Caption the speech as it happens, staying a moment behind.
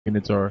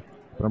units are,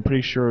 but I'm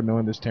pretty sure,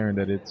 knowing this Terran,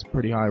 that it's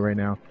pretty high right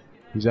now.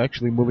 He's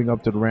actually moving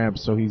up to the ramp,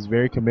 so he's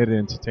very committed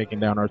into taking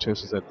down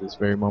Artosis at this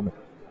very moment.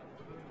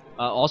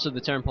 Also,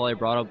 the Terran player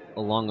brought up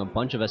along a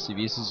bunch of SCVs.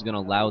 This is going to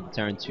allow the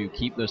Terran to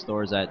keep those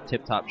Thors at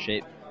tip-top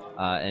shape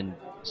and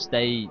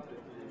stay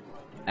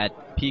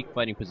at peak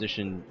fighting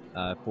position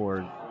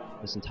for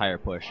this entire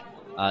push.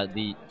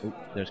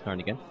 There's Karn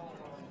again.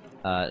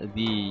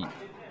 The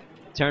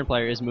Terran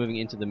player is moving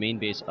into the main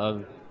base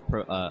of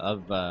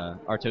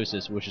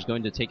Artosis, which is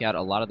going to take out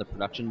a lot of the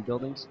production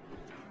buildings.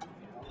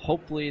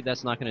 Hopefully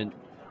that's not going to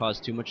cause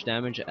too much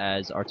damage,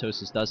 as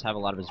Artosis does have a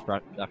lot of his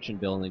production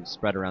buildings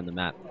spread around the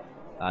map.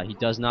 He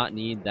does not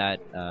need that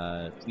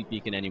fleet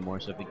beacon anymore,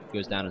 so if it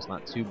goes down, it's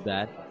not too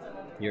bad.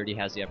 He already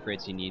has the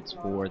upgrades he needs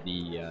for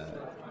the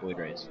Void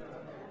Rays.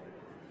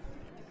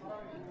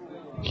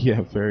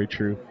 Yeah, very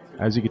true.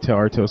 As you can tell,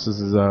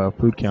 Artosis'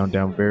 food count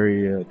down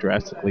very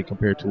drastically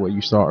compared to what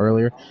you saw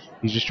earlier.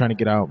 He's just trying to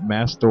get out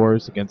mass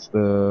doors against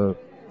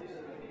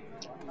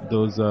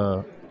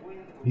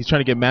he's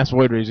trying to get mass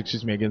void rays,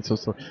 against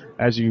those.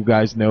 As you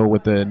guys know,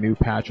 with the new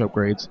patch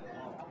upgrades,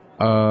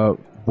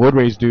 void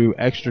rays do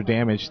extra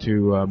damage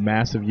to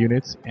massive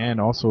units, and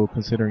also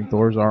considering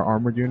Thors are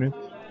armored unit,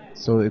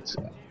 so it's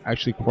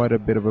actually quite a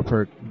bit of a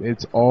perk.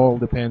 It all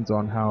depends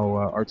on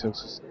how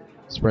Artosis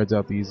spreads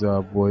out these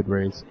void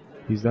rays.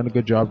 He's done a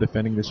good job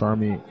defending this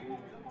army,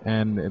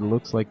 and it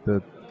looks like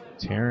the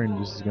Terran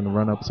just is going to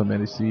run up some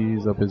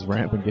NECs up his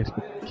ramp and get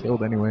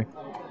killed anyway.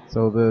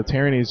 So the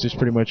Terran is just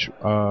pretty much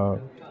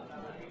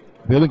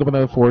building up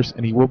another force,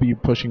 and he will be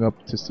pushing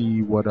up to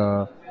see what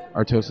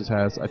Artosis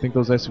has. I think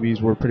those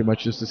SCVs were pretty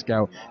much just a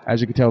scout.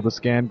 As you can tell, the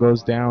scan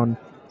goes down,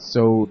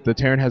 so the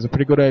Terran has a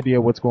pretty good idea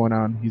what's going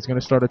on. He's going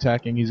to start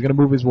attacking. He's going to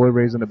move his void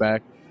rays in the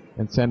back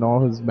and send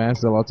all his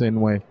mass zealots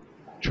in way,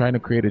 trying to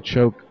create a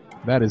choke.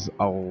 That is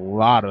a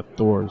lot of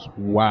Thors.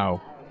 Wow.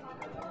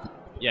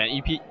 Yeah,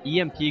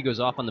 EMP goes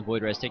off on the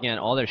Void Rays, taking out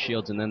all their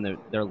shields, and then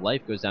their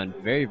life goes down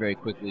very, very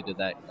quickly to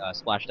that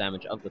splash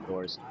damage of the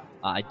Thors.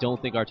 I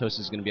don't think Artosis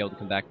is going to be able to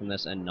come back from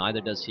this, and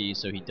neither does he,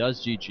 so he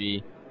does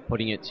GG,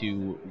 putting it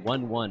to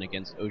 1-1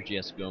 against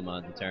OGS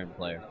Goma, the Terran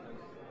player.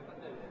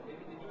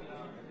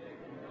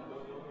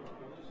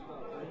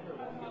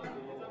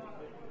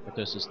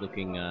 Artosis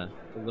looking a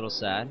little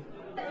sad,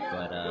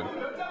 but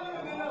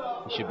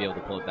he should be able to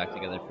pull it back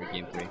together for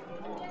Game 3.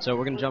 So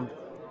we're going to jump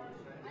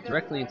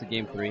directly into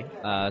Game 3.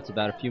 It's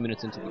about a few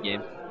minutes into the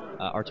game.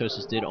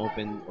 Artosis did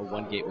open a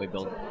 1 gateway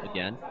build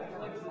again.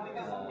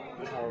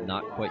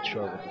 Not quite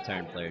sure what the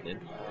Terran player did.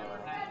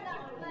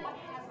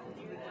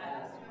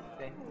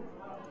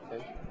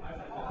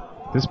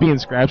 This being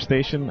Scrap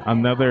Station,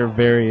 another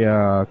very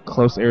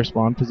close air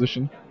spawn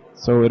position.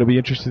 So it'll be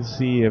interesting to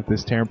see if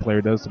this Terran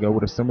player does go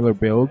with a similar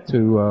build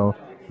to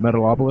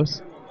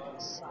Metalopolis.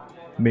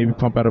 Maybe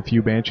pump out a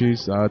few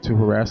Banshees to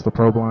harass the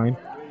probe line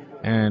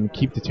and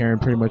keep the Terran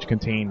pretty much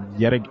contained.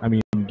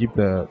 Keep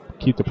the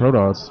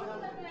Protoss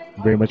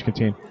very much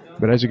contained.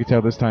 But as you can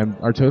tell, this time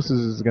Artosis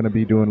is going to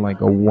be doing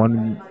like a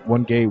one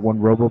gate, one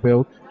robo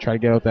build. Try to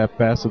get out that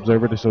fast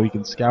observer so he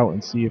can scout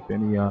and see if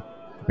any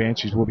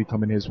Banshees will be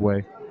coming his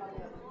way.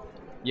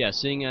 Yeah,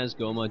 seeing as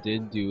Goma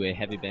did do a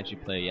heavy Banshee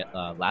play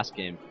last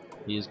game,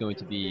 he is going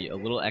to be a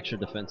little extra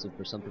defensive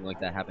for something like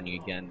that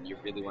happening again. You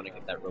really want to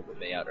get that robo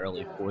bay out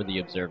early for the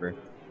observer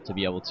to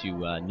be able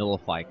to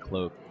nullify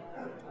Cloak.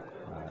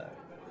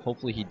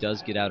 Hopefully he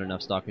does get out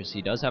enough Stalkers.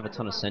 He does have a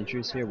ton of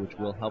sentries here, which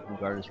will help him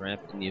guard his ramp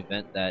in the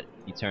event that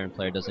the Terran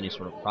player does any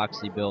sort of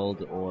proxy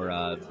build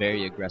or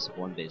very aggressive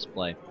one-base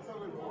play.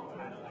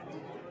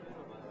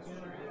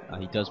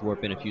 He does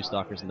warp in a few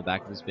Stalkers in the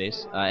back of his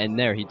base. And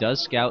there, he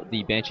does scout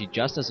the Banshee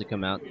just as it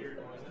come out.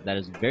 That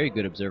is very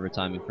good observer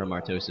timing from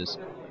Artosis.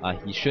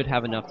 He should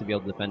have enough to be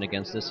able to defend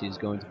against this. He's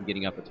going to be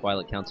getting up a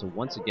Twilight Council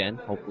once again,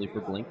 hopefully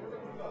for Blink.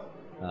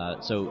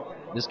 So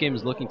this game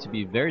is looking to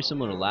be very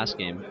similar to last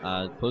game.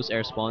 Post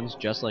air spawns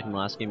just like in the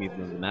last game, even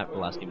though the map for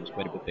last game was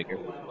quite a bit bigger.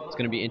 It's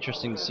going to be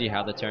interesting to see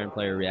how the Terran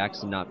player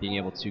reacts to not being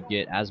able to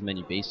get as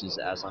many bases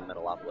as on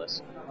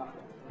Metalopolis.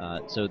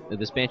 So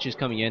this Banshee is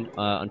coming in.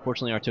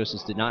 Unfortunately,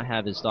 Artosis did not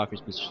have his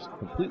Stalkers positioned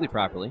completely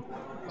properly.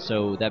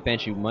 So that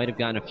Banshee might have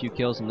gotten a few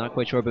kills, I'm not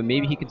quite sure, but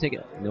maybe he can take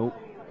it. Nope,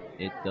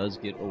 it does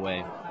get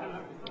away.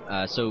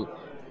 So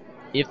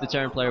if the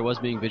Terran player was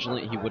being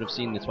vigilant, he would have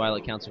seen the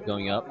Twilight Council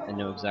going up and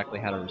know exactly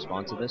how to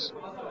respond to this.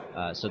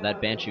 So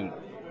that Banshee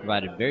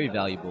provided very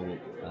valuable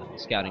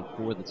scouting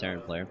for the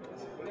Terran player.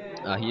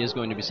 He is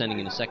going to be sending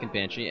in a second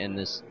Banshee, and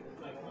this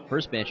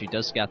first Banshee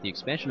does scout the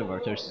expansion of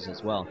Artosis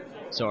as well.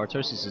 So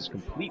Artosis is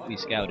completely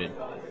scouted.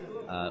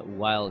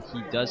 While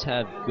he does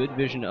have good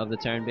vision of the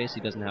Terran base,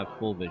 he doesn't have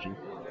full vision.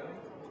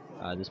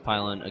 This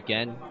pylon,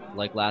 again,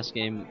 like last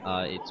game,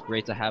 it's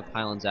great to have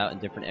pylons out in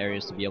different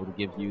areas to be able to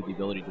give you the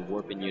ability to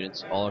warp in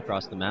units all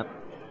across the map,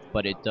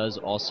 but it does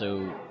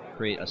also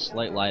create a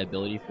slight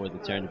liability for the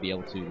Terran to be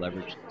able to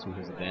leverage to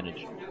his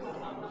advantage.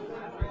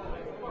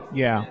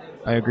 Yeah,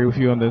 I agree with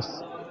you on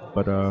this,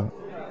 but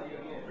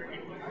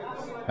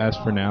as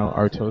for now,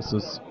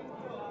 Artosis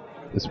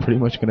is pretty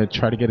much going to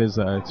try to get his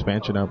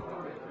expansion up.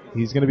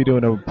 He's going to be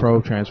doing a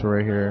pro transfer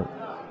right here.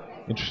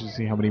 Interesting to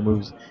see how many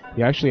moves.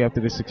 He actually, after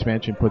this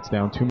expansion, puts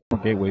down 2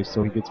 more gateways,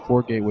 so he gets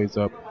 4 gateways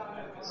up.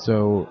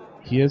 So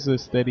he has a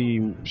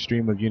steady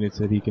stream of units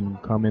that he can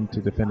come in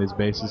to defend his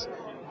bases.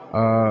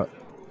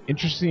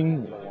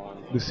 Interesting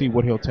to see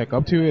what he'll tech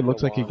up to. It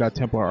looks like he got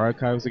Templar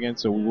Archives again,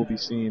 so we will be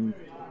seeing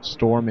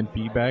Storm and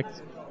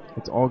feedbacks.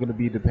 It's all going to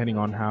be depending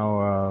on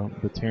how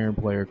the Terran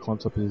player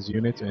clumps up his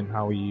units and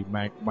how he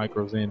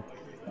micros in.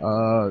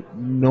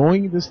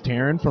 Knowing this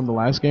Terran from the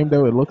last game,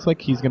 though, it looks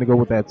like he's going to go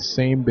with that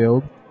same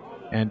build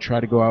and try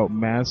to go out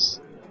mass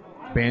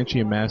Banshee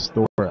and mass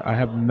Thor. I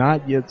have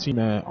not yet seen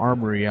an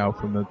armory out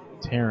from the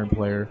Terran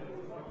player,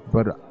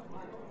 but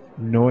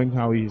knowing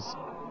how he's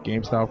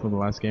game style from the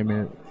last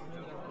game,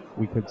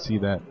 we could see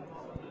that.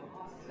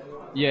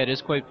 Yeah, it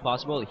is quite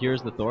possible.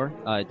 Here's the Thor.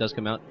 It does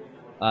come out.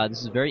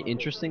 This is very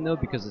interesting, though,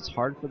 because it's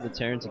hard for the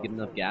Terran to get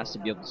enough gas to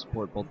be able to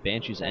support both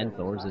Banshees and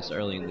Thors this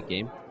early in the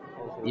game.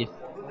 If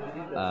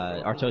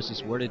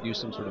Artosis were to do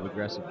some sort of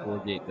aggressive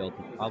 4-gate build,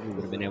 he probably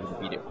would have been able to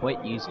beat it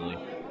quite easily.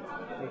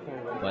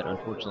 But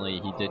unfortunately,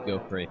 he did go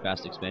for a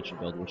fast expansion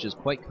build, which is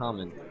quite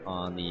common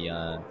on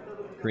the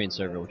Korean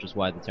server, which is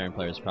why the Terran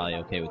player is probably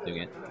okay with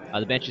doing it.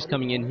 The Banshee's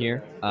coming in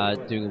here,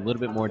 doing a little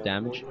bit more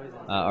damage.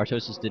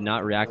 Artosis did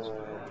not react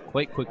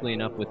quite quickly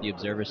enough with the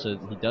Observer, so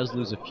he does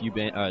lose a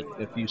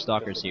few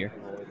Stalkers here.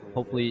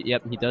 Hopefully,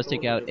 yep, he does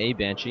take out a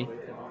Banshee.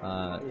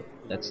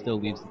 That still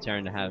leaves the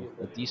Terran to have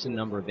a decent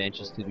number of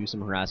Banshees to do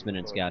some harassment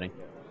and scouting.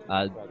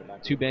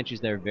 2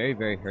 Banshees there, very,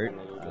 very hurt,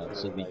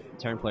 so the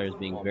Terran player is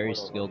being very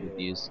skilled with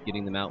these,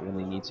 getting them out when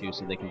they need to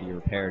so they can be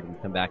repaired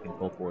and come back in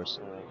full force.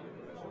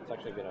 It's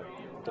actually a good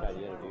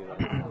idea to do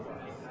that.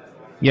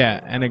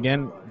 Yeah, and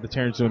again, the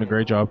Terran's doing a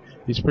great job.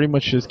 He's pretty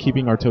much just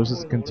keeping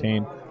Artosis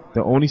contained.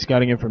 The only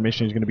scouting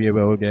information he's going to be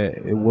able to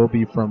get, it will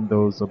be from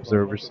those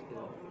observers,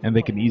 and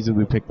they can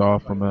easily be picked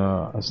off from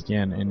a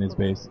scan in his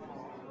base.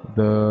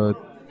 The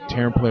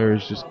Terran player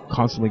is just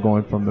constantly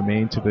going from the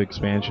main to the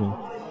expansion,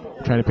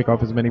 trying to pick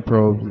off as many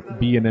probes,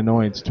 be an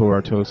annoyance to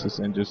Artosis,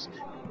 and just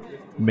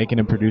making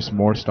him produce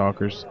more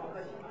Stalkers.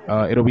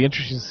 It'll be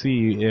interesting to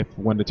see if,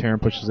 when the Terran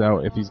pushes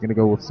out, if he's going to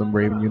go with some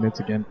Raven units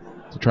again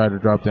to try to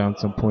drop down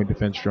some point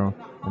defense drone.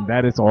 And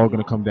that is all going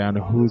to come down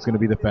to who's going to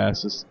be the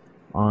fastest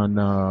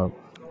on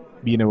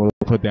being able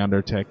to put down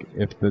their tech.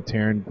 If the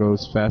Terran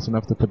goes fast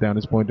enough to put down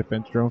his point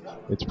defense drone,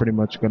 it's pretty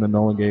much going to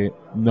null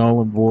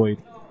and void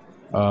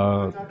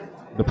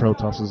the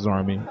Protoss'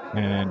 army.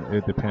 And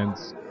it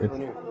depends if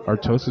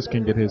Artosis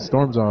can get his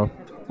storms off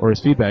or his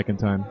feedback in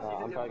time,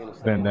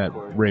 then that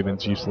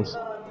Raven's useless.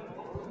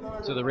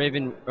 So the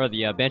Raven, or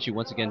the Banshee,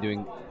 once again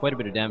doing quite a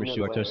bit of damage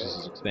to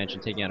Artosis'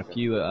 expansion, taking out a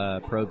few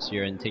probes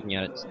here and taking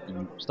out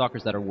the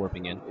Stalkers that are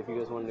warping in. If you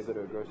guys wanted to go to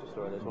a grocery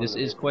store, this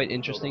is quite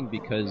interesting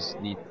because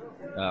the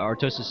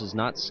Artosis has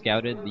not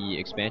scouted the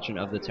expansion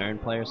of the Terran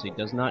player, so he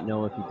does not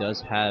know if he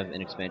does have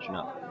an expansion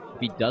up.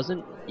 If he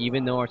doesn't,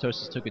 even though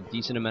Artosis took a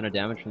decent amount of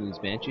damage from these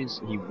Banshees,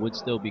 he would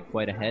still be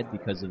quite ahead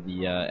because of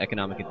the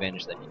economic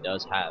advantage that he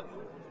does have.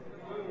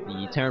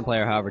 The Terran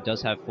player, however,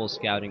 does have full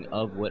scouting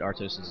of what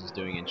Artosis is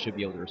doing and should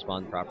be able to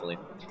respond properly.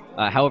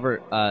 However,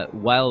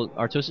 while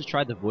Artosis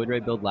tried the Void Ray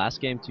build last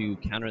game to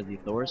counter the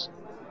Thors,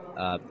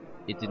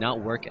 it did not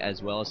work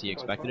as well as he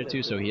expected it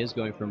to, so he is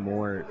going for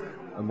more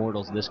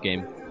Immortals this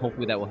game.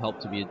 Hopefully that will help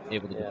to be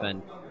able to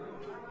defend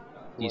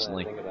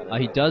decently.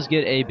 He does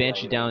get a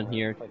Banshee down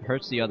here,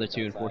 hurts the other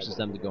 2 and forces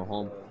them to go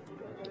home.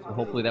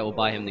 Hopefully that will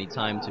buy him the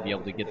time to be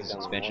able to get this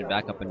expansion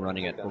back up and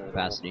running at full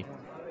capacity.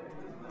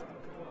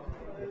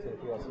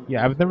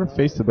 Yeah, I've never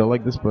faced a build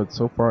like this, but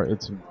so far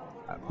it's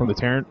from the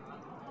Terran.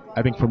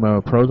 I think from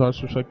a Protoss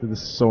perspective,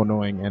 this is so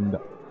annoying, and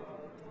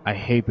I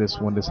hate this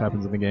when this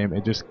happens in the game.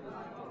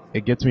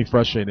 It gets me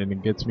frustrated and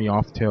it gets me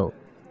off tilt,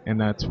 and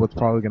that's what's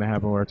probably going to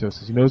happen with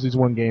Artosis. He knows he's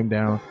 1 game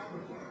down.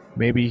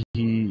 Maybe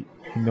he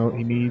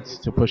needs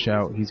to push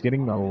out. He's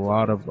getting a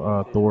lot of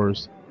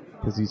Thors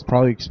because he's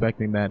probably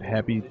expecting that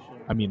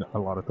a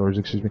lot of Thors,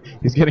 excuse me.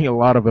 He's getting a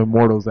lot of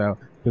Immortals out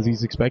because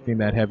he's expecting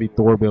that heavy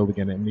Thor build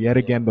again. And yet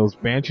again, those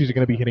Banshees are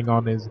going to be hitting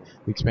on his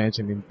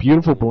expansion. In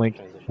beautiful blink,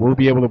 will he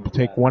be able to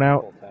take one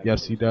out?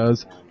 Yes, he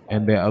does.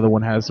 And the other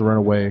one has to run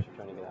away.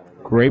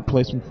 Great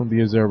placement from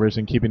the observers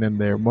and keeping them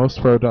there. Most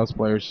Protoss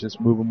players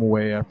just move them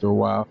away after a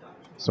while.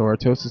 So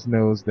Artosis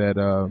knows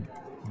that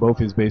both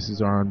his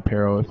bases are on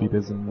peril if he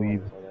doesn't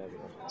leave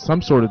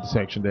some sort of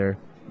detection there.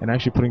 And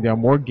actually putting down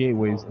more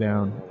gateways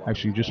down.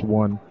 Actually, just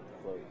 1.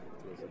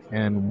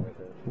 And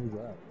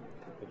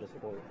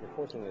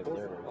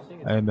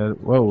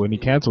whoa! And he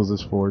cancels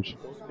his forge.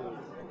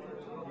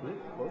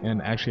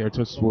 And actually,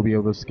 Artosis will be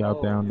able to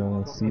scout down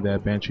to see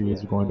that Banshee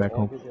is going back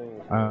home.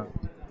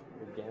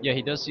 Yeah,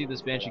 he does see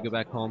this Banshee go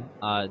back home.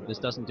 This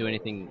doesn't do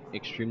anything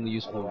extremely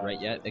useful right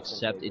yet,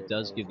 except it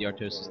does give the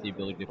Artosis the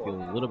ability to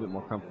feel a little bit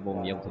more comfortable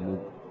and be able to move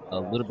a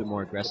little bit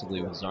more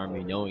aggressively with his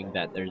army, knowing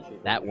that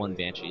that 1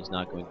 Banshee is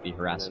not going to be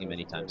harassing him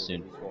anytime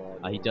soon.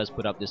 He does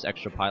put up this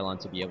extra pylon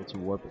to be able to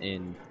warp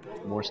in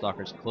more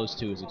Stalkers close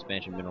to his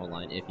expansion mineral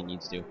line if he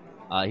needs to.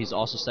 He's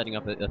also setting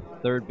up a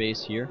third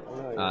base here.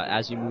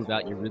 As you move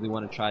out, you really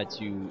want to try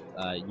to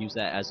use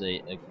that as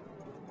a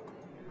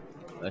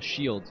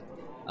shield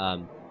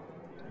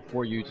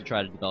for you to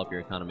try to develop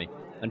your economy.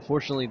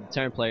 Unfortunately, the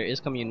Terran player is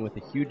coming in with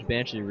a huge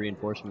Banshee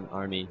reinforcement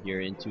army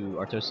here into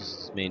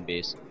Artosis' main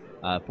base,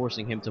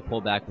 forcing him to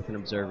pull back with an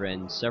observer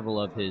and several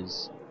of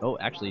his... Oh,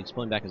 actually, he's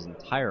pulling back his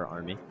entire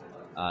army,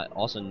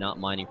 also not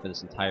mining for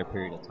this entire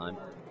period of time.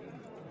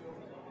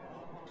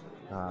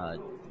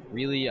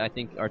 Really, I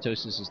think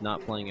Artosis is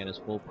not playing at his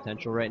full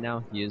potential right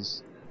now. He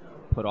is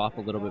put off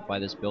a little bit by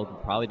this build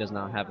and probably does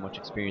not have much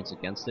experience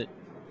against it.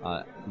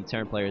 The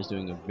Terran player is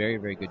doing a very,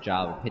 very good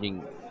job of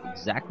hitting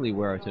exactly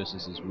where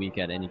Artosis is weak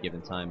at any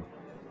given time.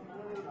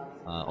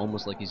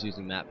 Almost like he's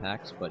using map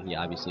packs, but he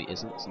obviously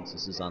isn't, since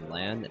this is on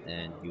land,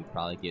 and he would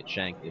probably get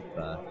shanked if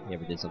he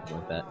ever did something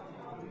like that.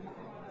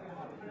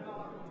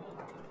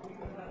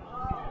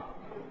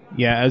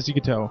 Yeah, as you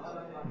can tell,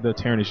 the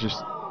Terran is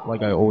just,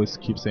 like I always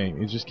keep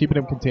saying, is just keeping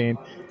him contained.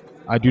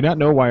 I do not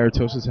know why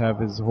Artosis have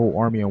his whole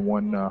army on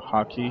one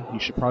hotkey. He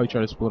should probably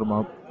try to split them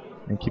up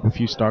and keep a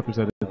few stalkers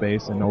at the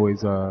base and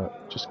always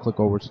just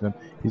click over to them.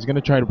 He's going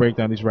to try to break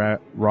down these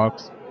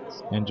rocks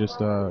and just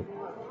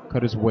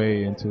cut his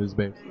way into his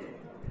base.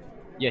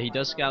 Yeah, he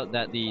does scout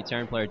that the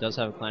Terran player does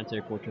have a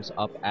planetary fortress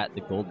up at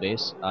the gold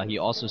base. He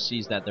also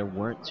sees that there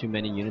weren't too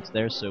many units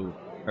there,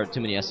 or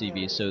too many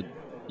SCVs, so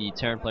the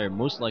Terran player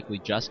most likely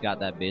just got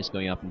that base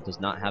going up and does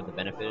not have the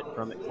benefit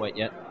from it quite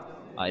yet.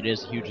 It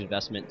is a huge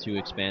investment to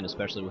expand,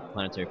 especially with the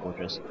planetary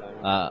fortress.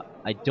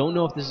 I don't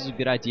know if this is a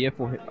good idea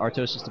for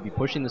Artosis to be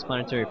pushing this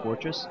planetary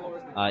fortress.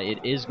 It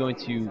is going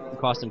to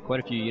cost him quite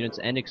a few units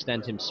and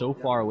extend him so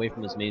far away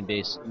from his main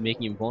base,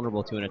 making him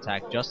vulnerable to an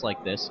attack just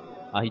like this.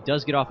 He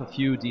does get off a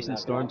few decent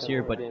storms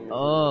here, but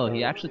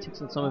he actually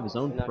takes out some of his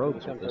own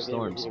probes with those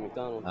storms.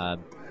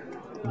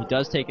 He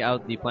does take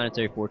out the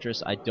planetary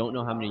fortress. I don't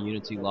know how many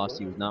units he lost.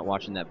 He was not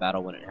watching that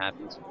battle when it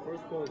happened,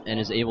 and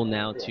is able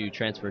now to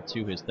transfer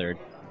to his third.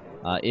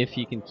 If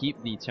he can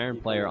keep the Terran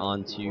player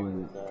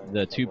onto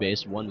the two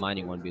base, one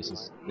mining, one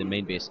base, the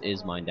main base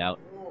is mined out,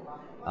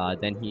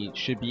 then he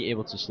should be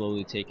able to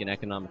slowly take an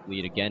economic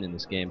lead again in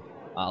this game.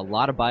 A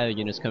lot of bio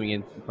units coming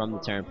in from the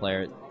Terran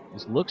player.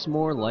 This looks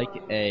more like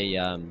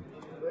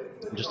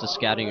just a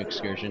scouting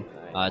excursion.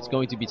 It's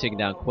going to be taken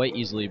down quite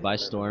easily by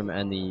Storm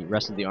and the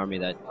rest of the army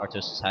that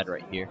Artosis had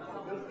right here.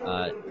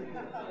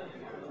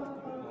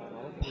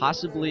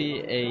 Possibly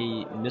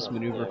a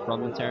mismaneuver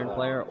from the Terran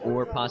player,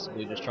 or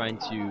possibly just trying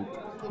to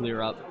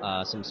clear up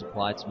some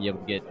supply to be able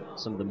to get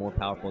some of the more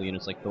powerful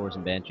units like Thors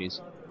and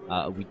Banshees.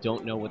 We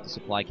don't know what the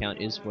supply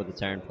count is for the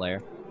Terran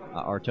player.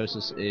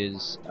 Artosis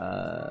is,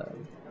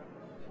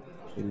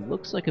 it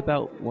looks like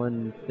about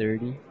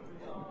 130.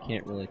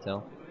 Can't really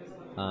tell.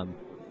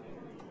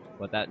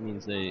 But that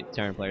means the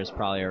Terran player is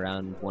probably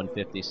around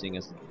 150, seeing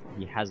as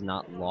he has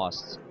not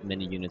lost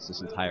many units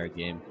this entire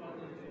game.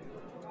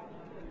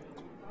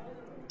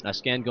 A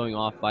scan going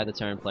off by the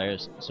Terran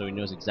players, so he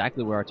knows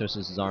exactly where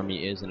Artosis'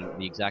 army is and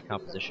the exact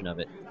composition of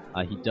it.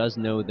 He does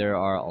know there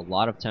are a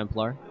lot of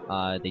Templar.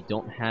 They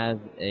don't have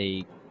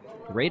a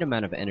great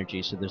amount of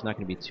energy, so there's not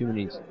going to be too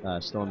many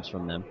storms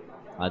from them.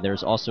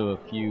 There's also a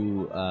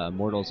few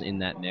mortals in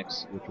that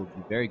mix, which will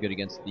be very good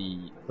against the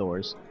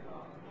Thors.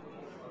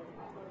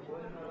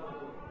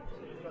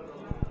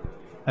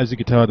 As you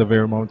can tell at the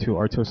very moment too,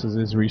 Artosis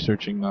is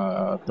researching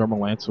thermal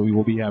lance, so we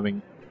will be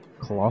having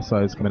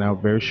Colossi coming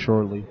out very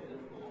shortly.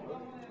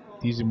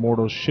 These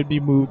immortals should be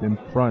moved in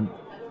front.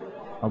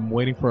 I'm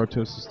waiting for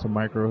Artosis to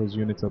micro his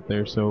units up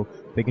there so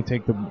they can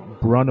take the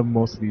brunt of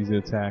most of these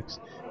attacks.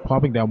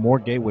 Popping down more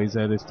gateways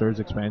at his third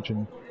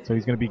expansion, so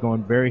he's going to be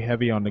going very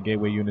heavy on the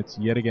gateway units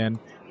yet again.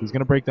 He's going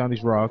to break down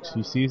these rocks.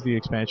 He sees the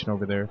expansion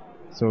over there,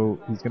 so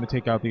he's going to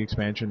take out the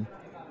expansion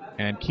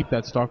and keep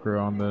that stalker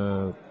on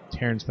the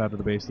Terran side of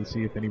the base to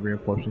see if any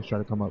reinforcements try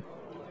to come up.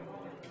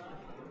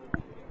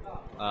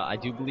 I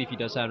do believe he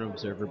does have an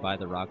observer by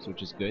the rocks,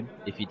 which is good.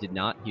 If he did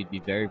not, he'd be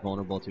very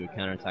vulnerable to a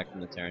counterattack from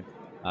the Terran.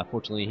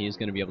 Fortunately, he is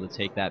going to be able to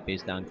take that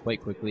base down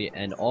quite quickly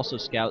and also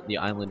scout the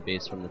island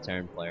base from the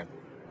Terran player.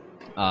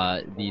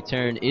 The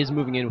Terran is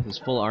moving in with his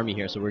full army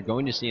here, so we're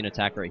going to see an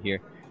attack right here.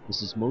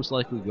 This is most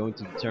likely going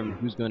to determine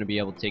who's going to be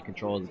able to take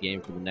control of the game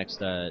for the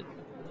next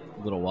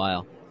little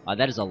while.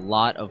 That is a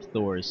lot of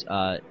Thors.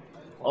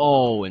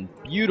 Oh, and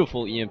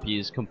beautiful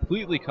EMPs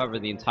completely cover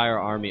the entire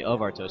army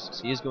of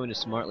Artosis. He is going to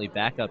smartly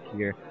back up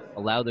here,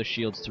 allow those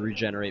shields to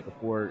regenerate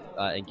before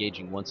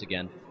engaging once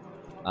again.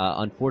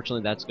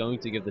 Unfortunately, that's going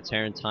to give the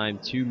Terran time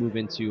to move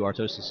into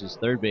Artosis'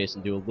 third base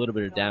and do a little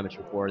bit of damage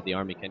before the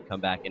army can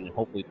come back in and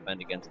hopefully defend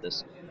against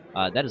this.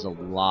 That is a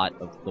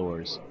lot of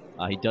Thors.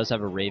 He does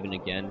have a Raven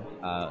again.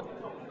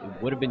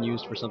 It would have been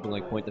used for something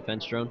like point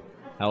defense drone.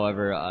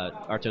 However,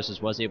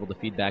 Artosis was able to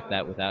feed back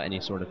that without any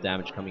sort of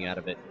damage coming out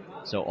of it.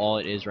 So all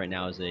it is right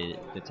now is a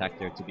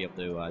detector to be able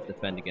to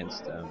defend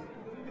against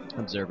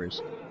observers.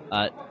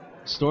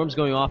 Storms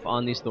going off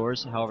on these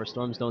Thors. However,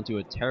 storms don't do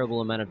a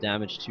terrible amount of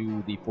damage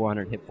to the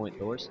 400 hit point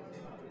Thors.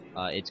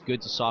 It's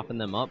good to soften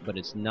them up, but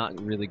it's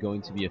not really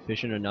going to be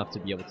efficient enough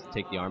to be able to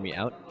take the army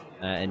out.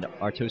 and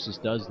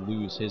Artosis does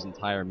lose his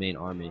entire main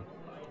army.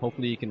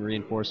 Hopefully he can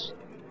reinforce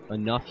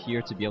enough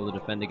here to be able to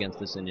defend against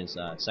this in his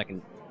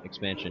second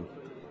expansion.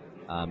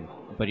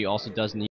 But he also does need